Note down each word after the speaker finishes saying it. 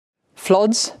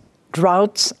Floods,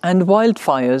 droughts and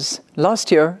wildfires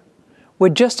last year were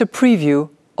just a preview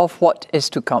of what is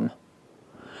to come.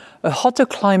 A hotter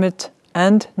climate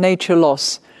and nature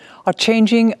loss are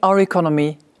changing our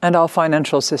economy and our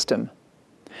financial system.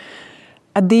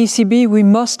 At the ECB, we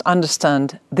must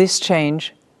understand this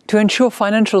change to ensure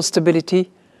financial stability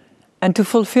and to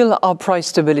fulfill our price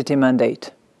stability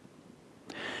mandate.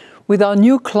 With our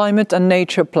new climate and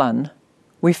nature plan,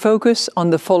 we focus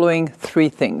on the following three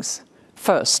things.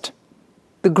 First,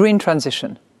 the green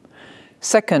transition.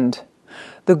 Second,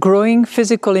 the growing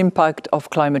physical impact of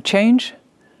climate change.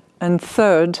 And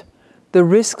third, the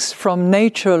risks from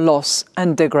nature loss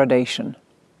and degradation.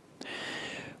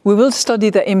 We will study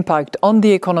the impact on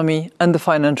the economy and the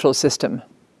financial system.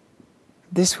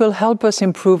 This will help us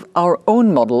improve our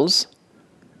own models.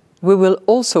 We will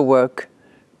also work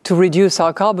to reduce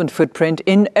our carbon footprint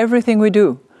in everything we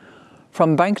do,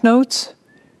 from banknotes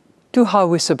to how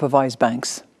we supervise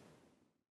banks.